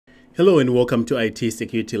Hello and welcome to IT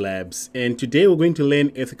Security Labs, and today we're going to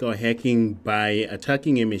learn ethical hacking by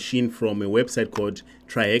attacking a machine from a website called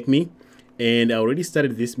Tryhackme. And I already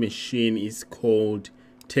started this machine. It's called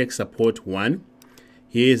Tech Support 1.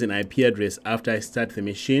 Here's an IP address after I start the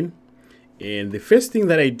machine, and the first thing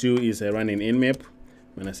that I do is I run an nmap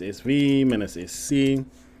 -sv -sc.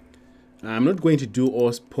 I'm not going to do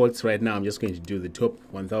all ports right now. I'm just going to do the top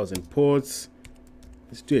 1000 ports.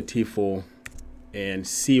 Let's do a T4 and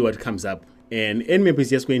see what comes up. And nmap is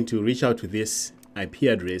just going to reach out to this IP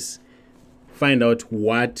address, find out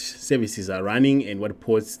what services are running and what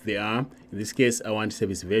ports they are. In this case, I want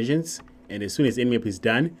service versions, and as soon as nmap is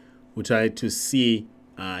done, we'll try to see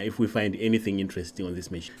if we find anything interesting on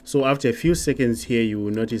this machine. So after a few seconds here, you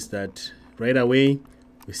will notice that right away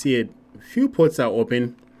we see a few ports are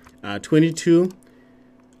open, 22,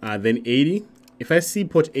 then 80. If I see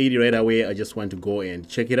port 80 right away, I just want to go and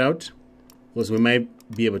check it out, because we might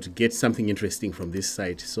be able to get something interesting from this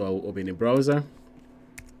site. So I'll open a browser,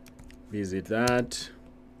 visit that.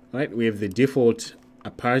 All right, we have the default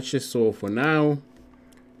Apache. So for now,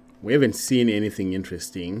 we haven't seen anything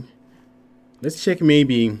interesting. Let's check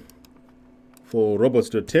maybe for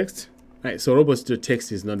robots.txt. All right, so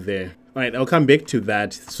robots.txt is not there. All right, I'll come back to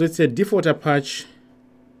that. So it's a default Apache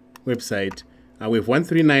website. We have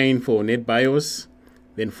 139 for NetBIOS,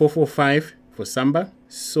 then 445 for Samba.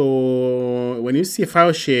 So when you see a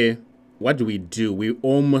file share, what do? We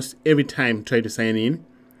almost every time try to sign in.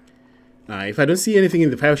 If I don't see anything in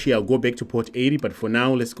the file share, I'll go back to port 80. But for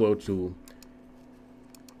now, let's go to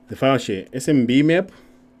the file share. SMB map.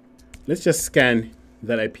 Let's just scan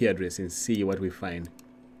that IP address and see what we find.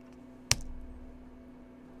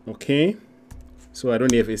 Okay. So I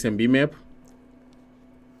don't have SMB map.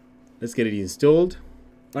 Let's get it installed.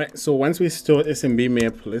 All right, so once we install SMB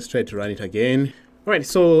map, let's try to run it again. All right,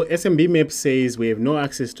 so SMB map says we have no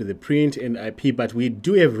access to the print and IP, but we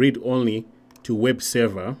do have read only to web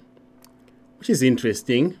server, which is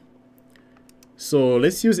interesting. So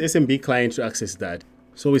let's use SMB client to access that.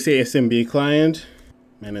 So we say SMB client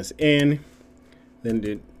 -n, then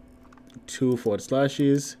the 2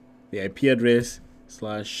 /, the IP address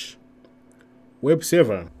 / web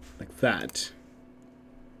server, like that.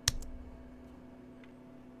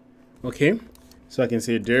 Okay, so I can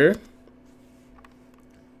say dir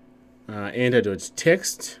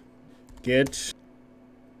enter.txt get.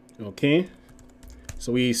 Okay,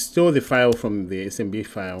 so we store the file from the SMB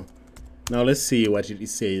file. Now let's see what it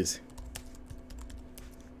says.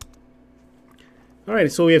 All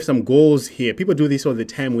right, so we have some goals here. People do this all the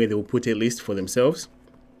time where they will put a list for themselves.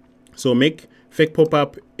 So make fake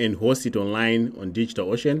pop-up and host it online on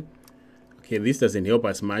DigitalOcean. Okay, this doesn't help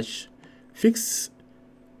us much. Fix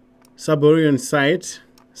Suborion site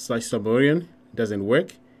 /Suborion doesn't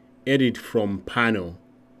work. Edit from panel.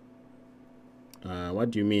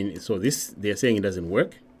 What do you mean? So this, they're saying it doesn't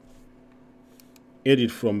work.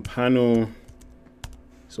 Edit from panel.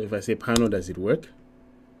 So if I say panel, does it work?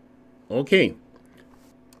 Okay.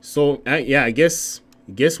 So yeah, I guess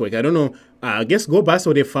guesswork. I don't know. I guess GoBus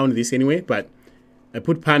they found this anyway, but I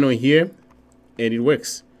put panel here and it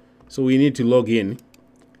works. So we need to log in.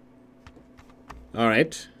 All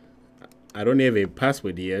right. I don't have a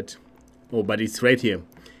password yet. Oh, but it's right here.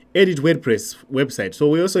 Edit WordPress website. So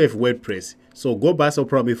we also have WordPress. So GoBus will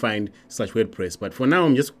probably find /WordPress. But for now,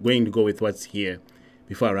 I'm just going to go with what's here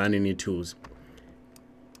before I run any tools.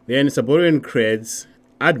 Then Suborion creds,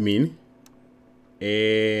 admin,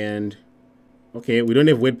 and okay, we don't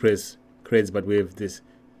have WordPress creds, but we have this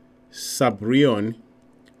Suborion.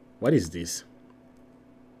 What is this?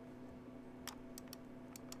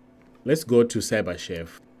 Let's go to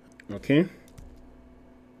CyberChef. Okay.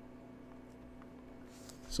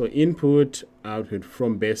 So input, output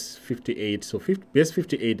from base 58. So base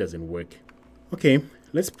 58 doesn't work. Okay,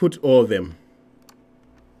 let's put all of them.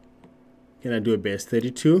 Can I do a base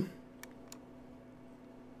 32?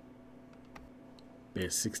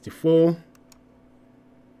 Base 64.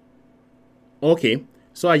 Okay,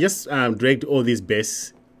 so I just dragged all these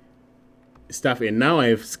base stuff, and now I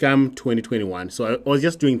have scam 2021. So I was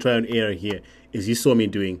just doing trial and error here, as you saw me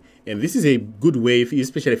doing. And this is a good way,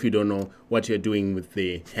 especially if you don't know what you're doing with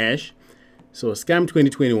the hash. So scam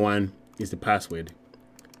 2021 is the password.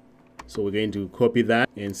 So we're going to copy that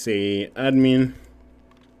and say admin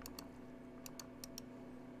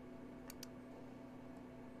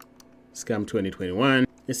scam 2021.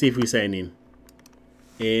 Let's see if we sign in.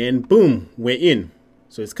 And boom, we're in.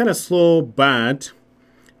 So it's kind of slow, but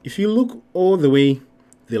if you look all the way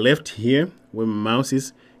the left here, where my mouse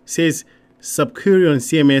is, it says Suborion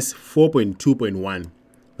CMS 4.2.1.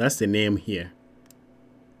 That's the name here,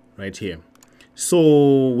 right here.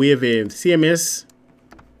 So we have a CMS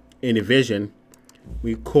and a version.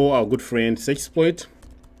 We call our good friend searchsploit.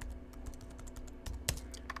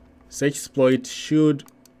 Searchsploit should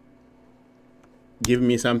give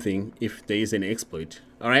me something if there is an exploit.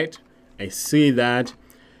 All right, I see that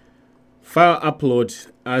file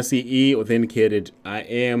upload RCE authenticated. I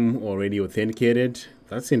am already authenticated.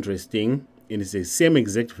 That's interesting. And it's the same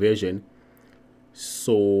exact version.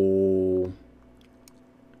 So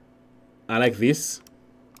I like this.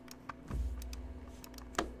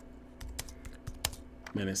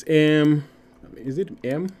 Minus M. Is it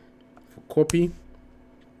M for copy?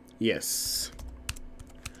 Yes.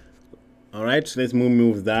 All right, let's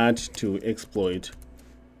move that to exploit.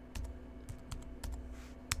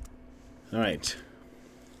 All right.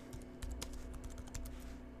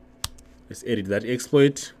 Let's edit that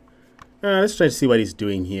exploit. Let's try to see what it's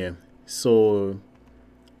doing here. So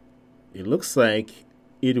it looks like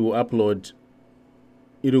it will upload.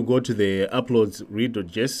 It will go to the uploads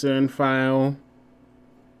read.json file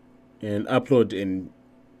and upload in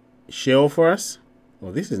shell for us.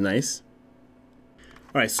 Oh, this is nice.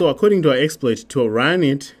 All right, so according to our exploit, to run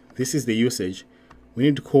it, this is the usage. We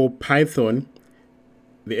need to call Python,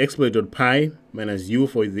 the exploit.py minus u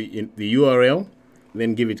for the URL,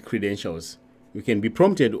 then give it credentials. We can be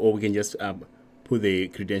prompted or we can just put the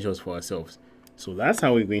credentials for ourselves. So that's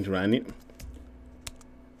how we're going to run it.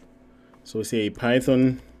 So say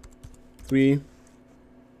Python 3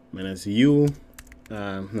 minus u,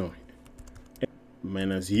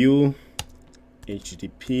 minus u,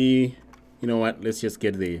 HTTP. You know what? Let's just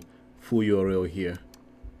get the full URL here.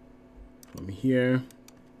 From here.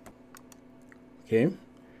 Okay.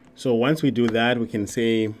 So once we do that, we can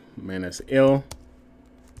say minus L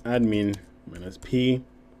admin minus P.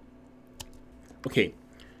 Okay.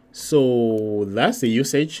 So that's the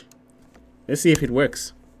usage. Let's see if it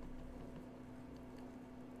works.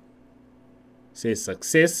 Say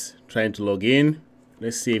success. Trying to log in.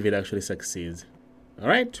 Let's see if it actually succeeds. All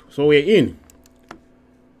right. So we're in.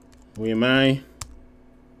 Where am I?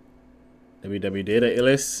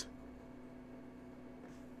 www.data.ls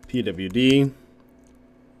pwd.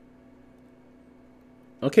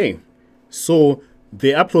 Okay, so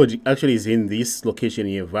the upload actually is in this location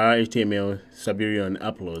here, var HTML Siberian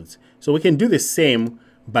uploads. So we can do the same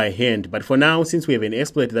by hand, but for now, since we have an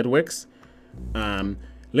exploit that works,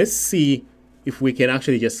 let's see if we can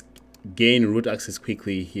actually just gain root access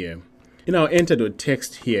quickly here. In our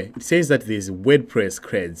enter.txt here, it says that there's WordPress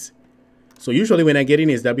creds. So usually when I get in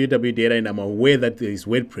as www data and I'm aware that there is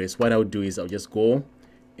WordPress, what I'll do is I'll just go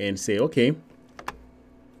and say, okay,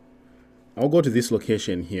 I'll go to this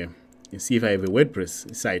location here and see if I have a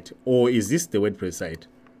WordPress site, or is this the WordPress site?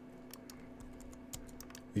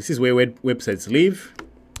 This is where websites live.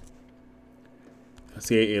 I'll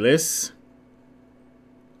say ls.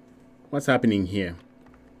 What's happening here?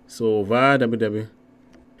 So var www.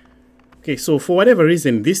 Okay, so for whatever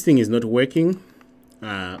reason, this thing is not working.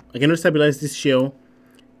 I cannot stabilize this shell,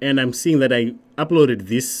 and I'm seeing that I uploaded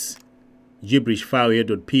this gibberish file here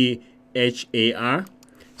 .phar.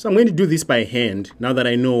 So I'm going to do this by hand now that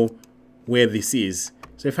I know where this is.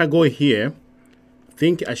 So if I go here, I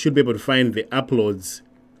think I should be able to find the uploads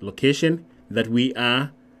location that we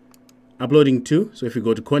are uploading to. So if we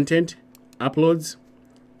go to content, uploads,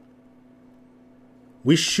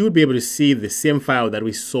 we should be able to see the same file that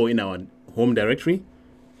we saw in our home directory.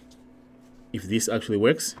 If this actually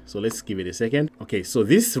works. So let's give it a second. Okay, so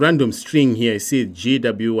this random string here, I see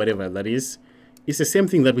GW, whatever that is, it's the same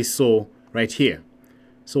thing that we saw right here.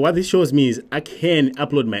 So what this shows me is I can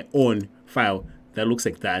upload my own file that looks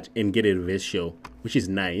like that and get a reverse shell, which is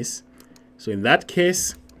nice. So in that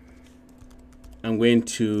case, I'm going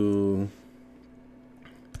to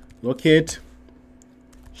locate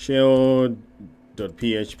shell.php.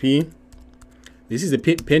 This is the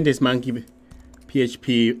Pentest Monkey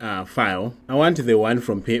PHP file. I want the one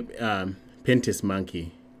from Pentest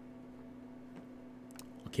Monkey.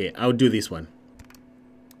 Okay, I'll do this one.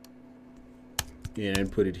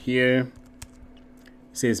 And put it here.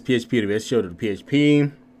 It says PHP reverse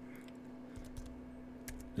shell.php.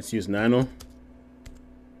 Let's use nano.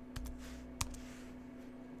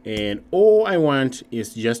 And all I want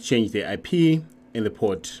is to just change the IP and the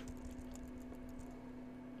port.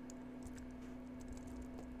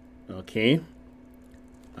 Okay.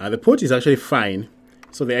 The port is actually fine.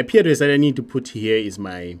 So the IP address that I need to put here is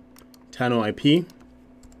my tunnel IP.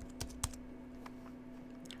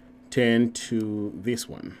 10 to this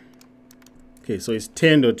one. Okay, so it's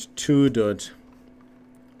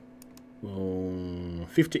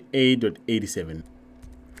 10.2.58.87.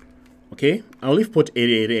 Okay, I'll leave port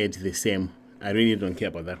 8088 the same. I really don't care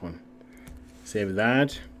about that one. Save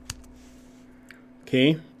that.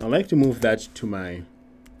 Okay, I'd like to move that to my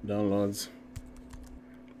downloads.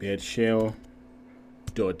 Bed shell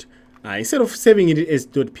dot. Instead of saving it as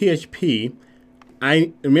 .php,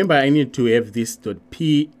 I remember I need to have this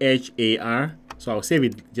 .phar, so I'll save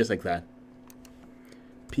it just like that.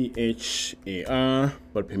 phar,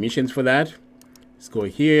 but permissions for that. Let's go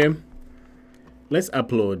here. Let's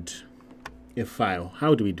upload a file.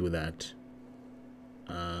 How do we do that?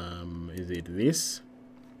 Is it this?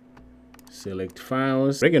 Select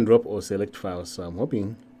files, drag and drop or select files. So I'm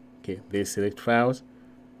hoping, okay, there's select files,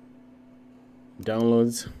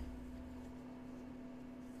 downloads.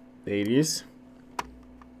 There it is.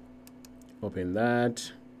 Open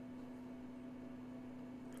that.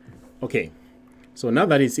 Okay, so now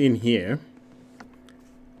that it's in here,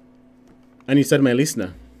 I need to start my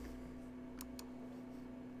listener.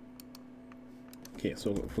 Okay,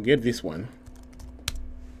 so forget this one.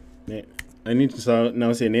 I need to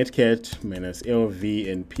now say netcat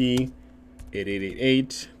 -lv_np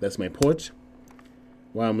 8888. That's my port.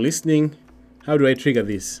 While I'm listening, how do I trigger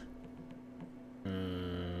this?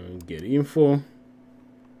 Get info.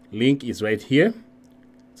 Link is right here.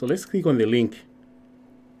 So let's click on the link.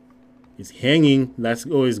 It's hanging. That's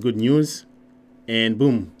always good news. And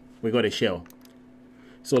boom, we got a shell.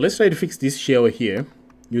 So let's try to fix this shell here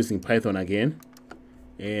using Python again.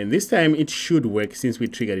 And this time it should work since we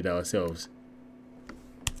triggered it ourselves.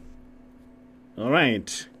 All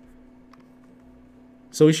right.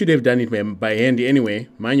 So we should have done it by hand anyway,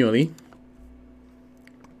 manually.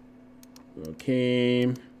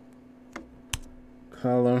 Okay.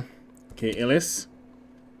 Color. Okay, ls.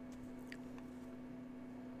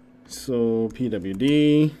 So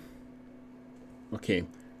pwd. Okay.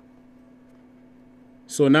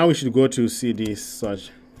 So now we should go to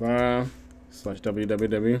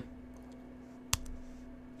cd/var/www.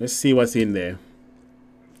 Let's see what's in there.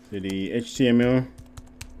 So the HTML.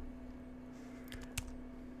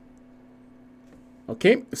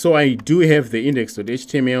 Okay, so I do have the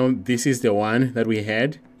index.html. This is the one that we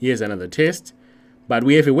had. Here's another test. But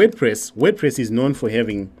we have a WordPress. WordPress is known for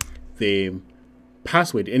having the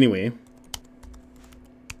password anyway.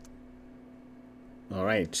 All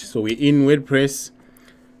right, so we're in WordPress.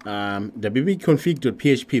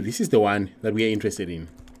 wp-config.php. This is the one that we are interested in.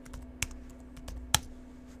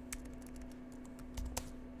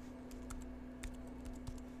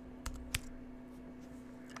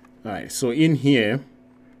 All right, so in here,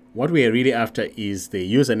 what we are really after is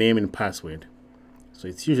the username and password. So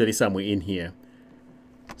it's usually somewhere in here.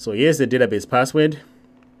 So here's the database password.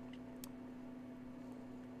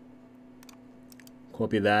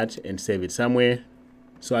 Copy that and save it somewhere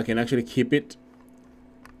so I can actually keep it.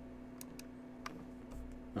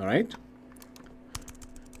 All right.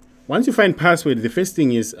 Once you find password, the first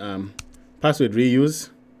thing is password reuse.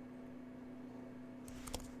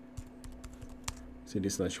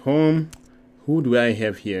 cd/home. Who do I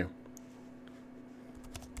have here?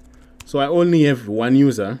 So I only have one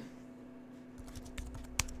user.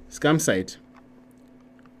 Scam site.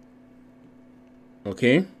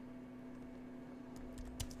 Okay.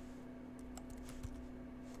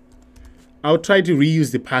 I'll try to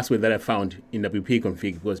reuse the password that I found in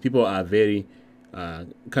wp-config because people are very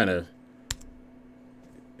kind of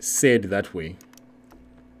said that way.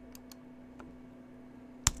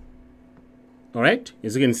 All right,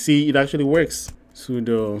 as you can see, it actually works.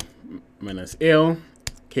 Sudo -l.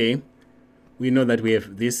 Okay, we know that we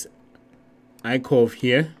have this icon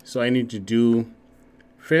here, so I need to do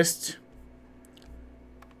first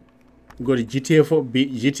go to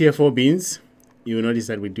GTF4 beans. You will notice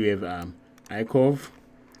that we do have icon,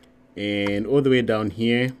 and all the way down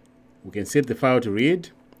here we can set the file to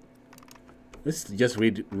read. Let's just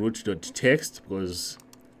read root.txt because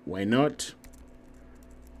why not?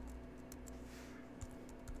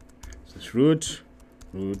 So it's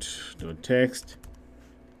root.txt.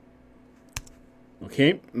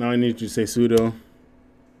 Okay, now I need to say sudo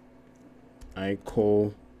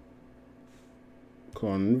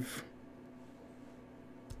conv,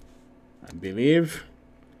 I believe,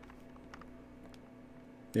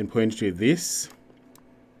 then point to this.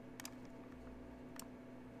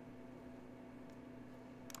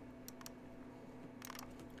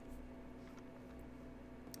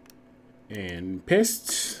 And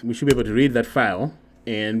paste. We should be able to read that file,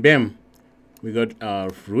 and bam, we got our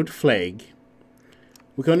root flag.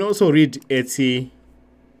 We can also read etc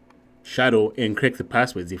shadow and correct the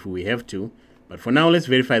passwords if we have to, but for now let's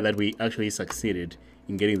verify that we actually succeeded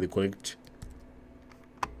in getting the correct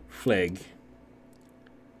flag.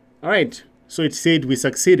 All right, so it said we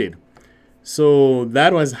succeeded. So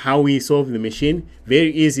that was how we solved the machine.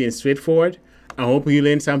 Very easy and straightforward. I hope you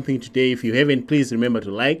learned something today. If you haven't, please remember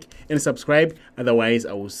to like and subscribe. Otherwise,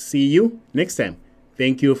 I will see you next time.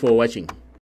 Thank you for watching.